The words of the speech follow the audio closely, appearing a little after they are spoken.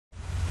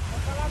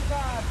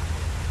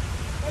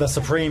The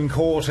Supreme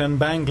Court in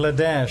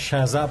Bangladesh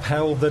has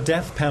upheld the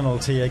death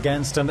penalty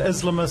against an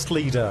Islamist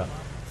leader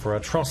for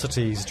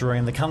atrocities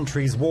during the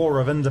country's war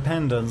of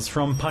independence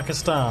from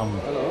Pakistan.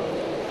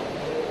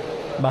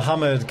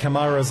 Mohammad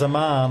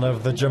Kamaruzzaman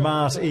of the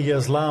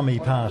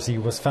Jamaat-e-Islami party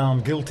was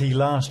found guilty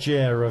last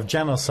year of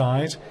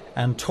genocide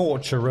and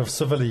torture of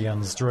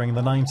civilians during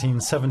the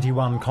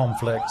 1971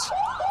 conflict.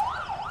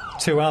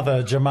 Two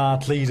other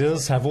Jamaat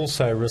leaders have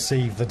also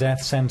received the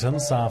death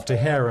sentence after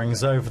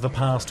hearings over the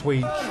past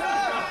week.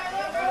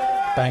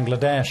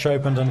 Bangladesh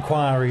opened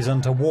inquiries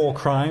into war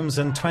crimes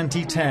in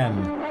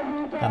 2010,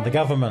 and the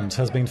government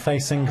has been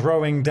facing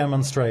growing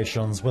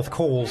demonstrations with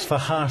calls for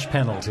harsh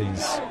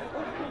penalties.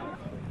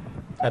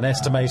 An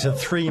estimated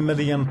 3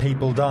 million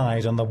people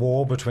died in the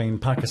war between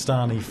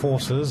Pakistani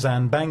forces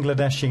and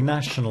Bangladeshi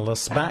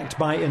nationalists backed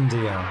by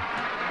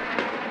India.